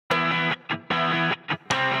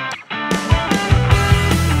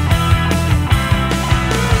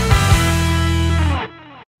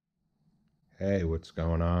Hey, what's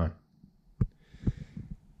going on?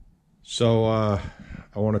 So, I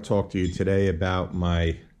want to talk to you today about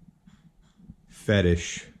my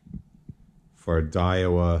fetish for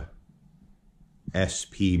Daiwa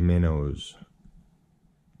SP Minnows.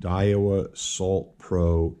 Daiwa Salt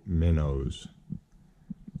Pro Minnows.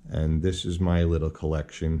 And this is my little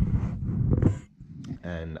collection.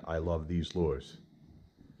 And I love these lures.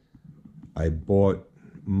 I bought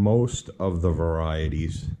most of the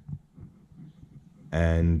varieties.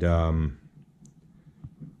 And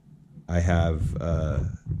I have a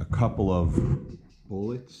couple of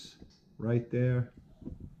bullets right there.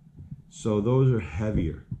 So those are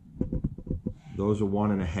heavier. Those are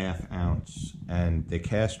 1.5 ounce and they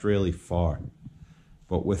cast really far.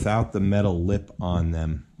 But without the metal lip on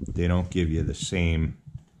them, they don't give you the same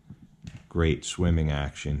great swimming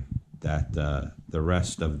action that the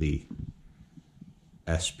rest of the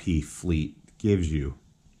SP fleet gives you.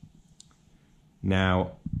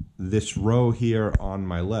 Now, this row here on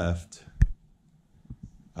my left,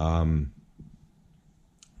 I've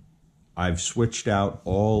switched out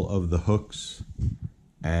all of the hooks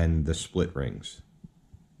and the split rings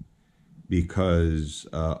because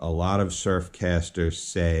a lot of surf casters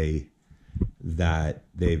say that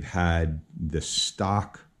they've had the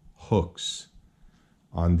stock hooks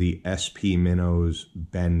on the SP Minnows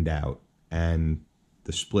bend out and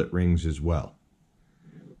the split rings as well.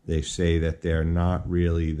 They say that they're not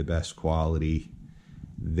really the best quality.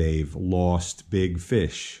 They've lost big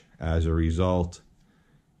fish as a result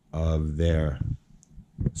of their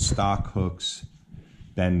stock hooks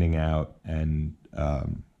bending out and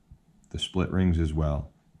the split rings as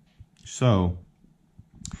well. So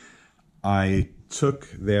I took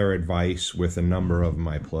their advice with a number of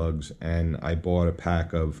my plugs and I bought a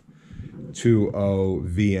pack of 2.0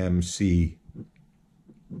 VMC.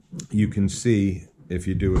 You can see if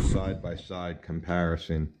you do a side-by-side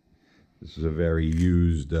comparison, this is a very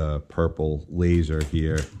used purple laser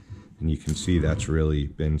here, and you can see that's really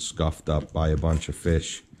been scuffed up by a bunch of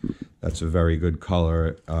fish. That's a very good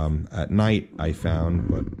color at night, I found,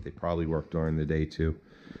 but they probably work during the day too.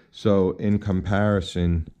 So in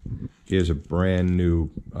comparison, here's a brand new,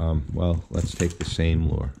 well, let's take the same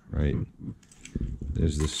lure, right?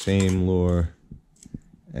 There's the same lure,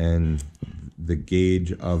 and the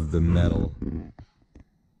gauge of the metal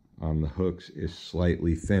on the hooks is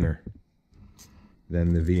slightly thinner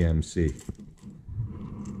than the VMC.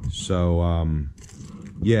 So,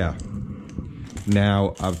 yeah.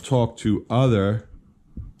 Now, I've talked to other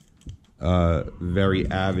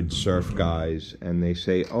very avid surf guys, and they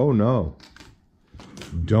say, oh no,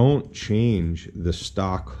 don't change the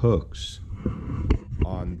stock hooks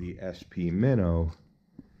on the SP Minnow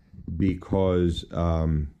because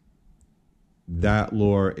that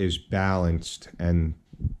lure is balanced, and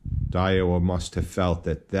Daiwa must have felt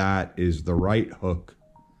that that is the right hook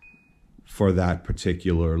for that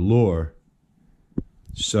particular lure.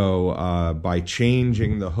 So by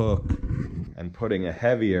changing the hook and putting a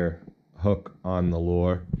heavier hook on the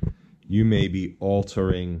lure, you may be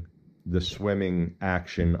altering the swimming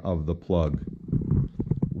action of the plug.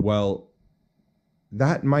 Well,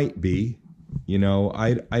 that might be, you know,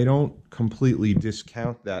 I don't completely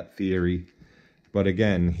discount that theory. But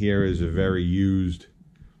again, here is a very used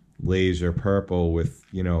laser purple with,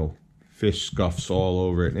 you know, fish scuffs all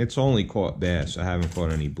over it. And it's only caught bass. I haven't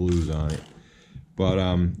caught any blues on it. But,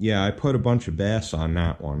 yeah, I put a bunch of bass on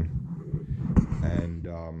that one.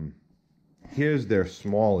 And here's their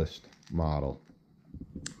smallest model.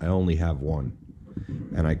 I only have one.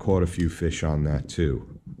 And I caught a few fish on that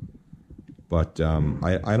too. But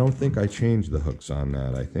I don't think I changed the hooks on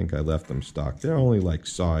that. I think I left them stock. They're only like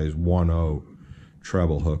size 1.0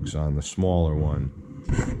 treble hooks on the smaller one.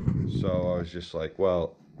 So I was just like,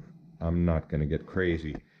 well, I'm not going to get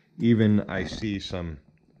crazy. Even I see some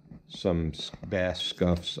bass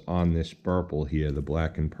scuffs on this purple here, the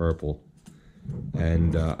black and purple.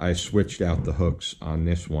 And I switched out the hooks on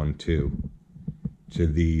this one too, to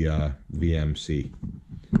the VMC.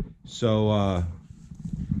 So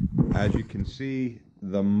as you can see,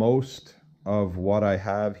 the most of what I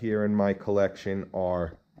have here in my collection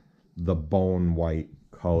are the bone white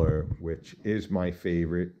color, which is my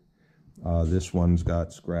favorite. This one's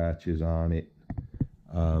got scratches on it.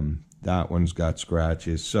 That one's got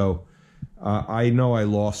scratches. So I know I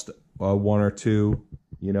lost one or two,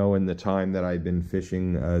 you know, in the time that I've been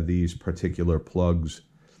fishing these particular plugs.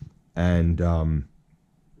 And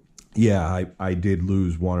yeah, I did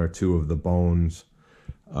lose one or two of the bones.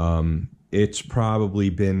 It's probably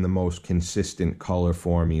been the most consistent color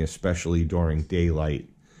for me, especially during daylight.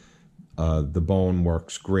 The bone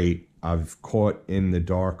works great. I've caught in the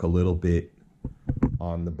dark a little bit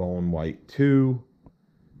on the bone white too.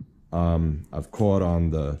 I've caught on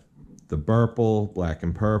the burple, black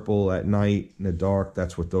and purple at night in the dark.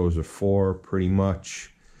 That's what those are for, pretty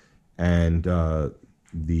much. And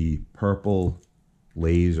the purple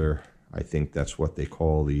laser, I think that's what they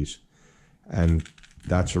call these. And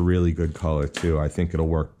that's a really good color too. I think it'll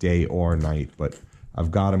work day or night, but I've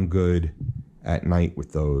got them good at night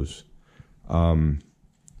with those.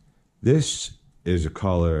 This is a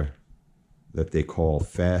color that they call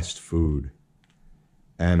fast food.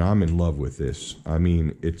 And I'm in love with this. I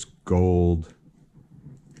mean, it's gold,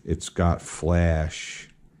 it's got flash,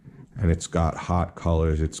 and it's got hot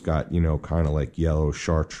colors. It's got, you know, kind of like yellow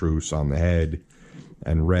chartreuse on the head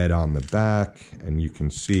and red on the back. And you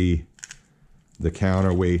can see the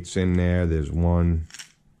counterweights in there. There's 1,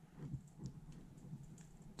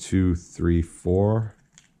 2, 3, 4.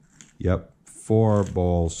 Yep, 4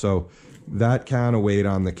 balls. So that counterweight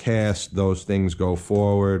on the cast, those things go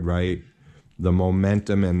forward, right? The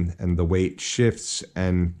momentum and the weight shifts,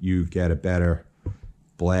 and you get a better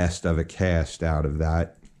blast of a cast out of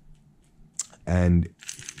that. And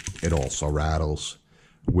it also rattles,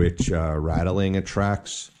 which rattling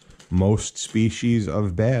attracts most species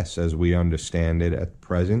of bass as we understand it at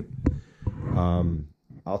present.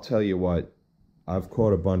 I'll tell you what, I've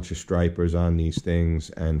caught a bunch of stripers on these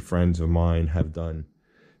things, and friends of mine have done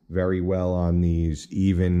very well on these,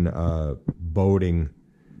 even boating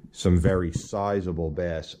some very sizable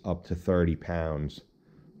bass up to 30 pounds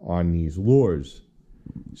on these lures.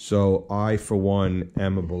 So I, for one,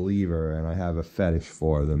 am a believer, and I have a fetish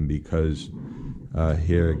for them because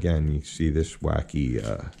here again, you see this wacky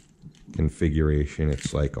configuration.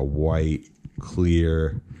 It's like a white,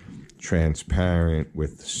 clear, transparent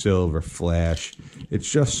with silver flash.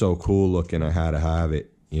 It's just so cool looking. I had to have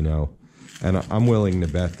it, you know. And I'm willing to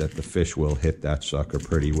bet that the fish will hit that sucker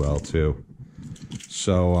pretty well too.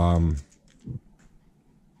 So,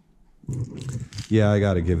 yeah, I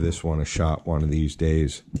got to give this one a shot one of these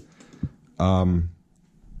days. I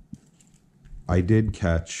did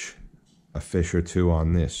catch a fish or two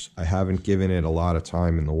on this. I haven't given it a lot of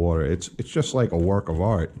time in the water. It's just like a work of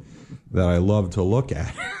art that I love to look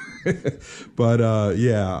at. But,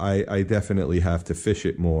 yeah, I definitely have to fish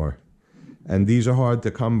it more. And these are hard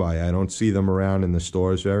to come by. I don't see them around in the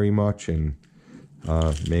stores very much, and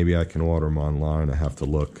maybe I can order them online. I have to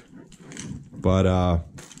look. But,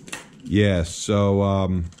 yeah,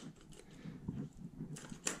 so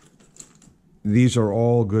these are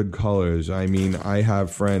all good colors. I mean, I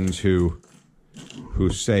have friends who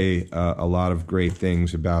say a lot of great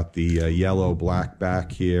things about the yellow black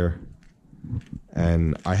back here,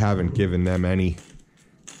 and I haven't given them any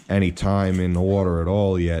time in the water at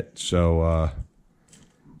all yet. So,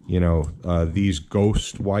 you know, these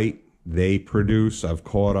ghost white they produce, I've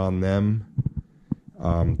caught on them.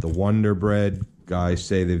 The Wonder Bread guys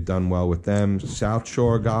say they've done well with them. South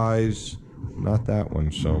Shore guys, not that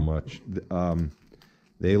one so much.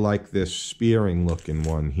 They like this spearing looking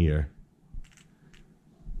one here.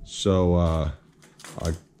 So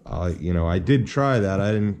you know, I did try that.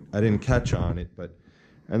 I didn't catch on it, but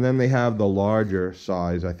and then they have the larger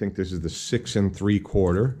size. I think this is the 6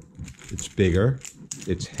 3/4. It's bigger,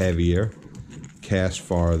 it's heavier, cast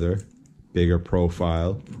farther, bigger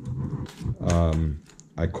profile.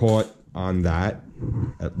 I caught on that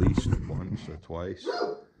at least once or twice,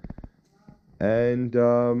 and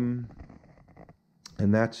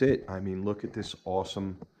that's it. I mean, look at this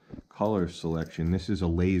awesome color selection. This is a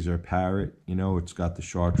laser parrot. You know, it's got the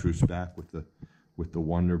chartreuse back with the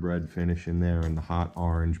Wonder Bread finish in there and the hot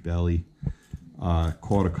orange belly.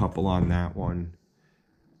 Caught a couple on that one.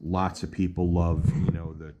 Lots of people love, you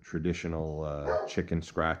know, the traditional chicken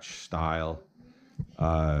scratch style.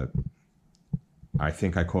 I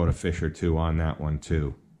think I caught a fish or two on that one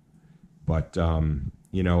too. But,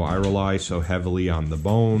 you know, I rely so heavily on the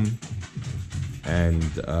bone and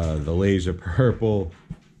the laser purple.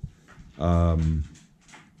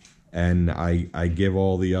 And I give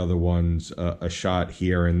all the other ones a shot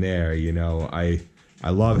here and there. You know, I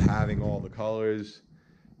love having all the colors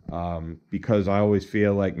because I always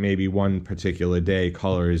feel like maybe one particular day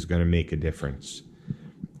color is going to make a difference.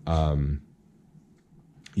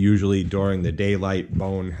 Usually during the daylight,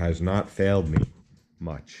 bone has not failed me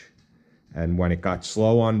much. And when it got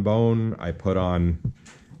slow on bone, I put on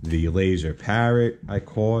the laser parrot I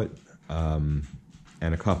caught, and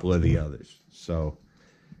a couple of the others. So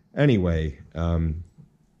anyway,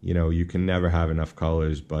 you know, you can never have enough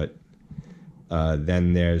colors, but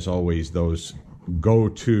then there's always those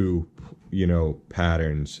go-to, you know,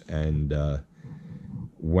 patterns. And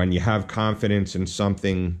when you have confidence in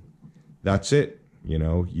something, that's it. You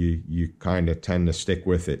know, you kind of tend to stick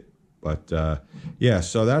with it. But yeah,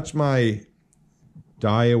 so that's my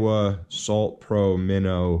Daiwa Salt Pro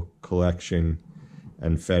Minnow collection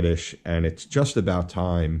and fetish, and it's just about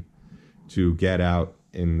time to get out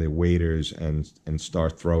in the waders and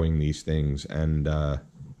start throwing these things, and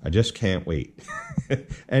I just can't wait.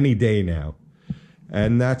 Any day now.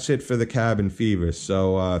 And that's it for the Cabin Fever.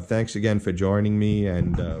 So thanks again for joining me,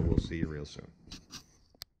 and we'll see you real soon.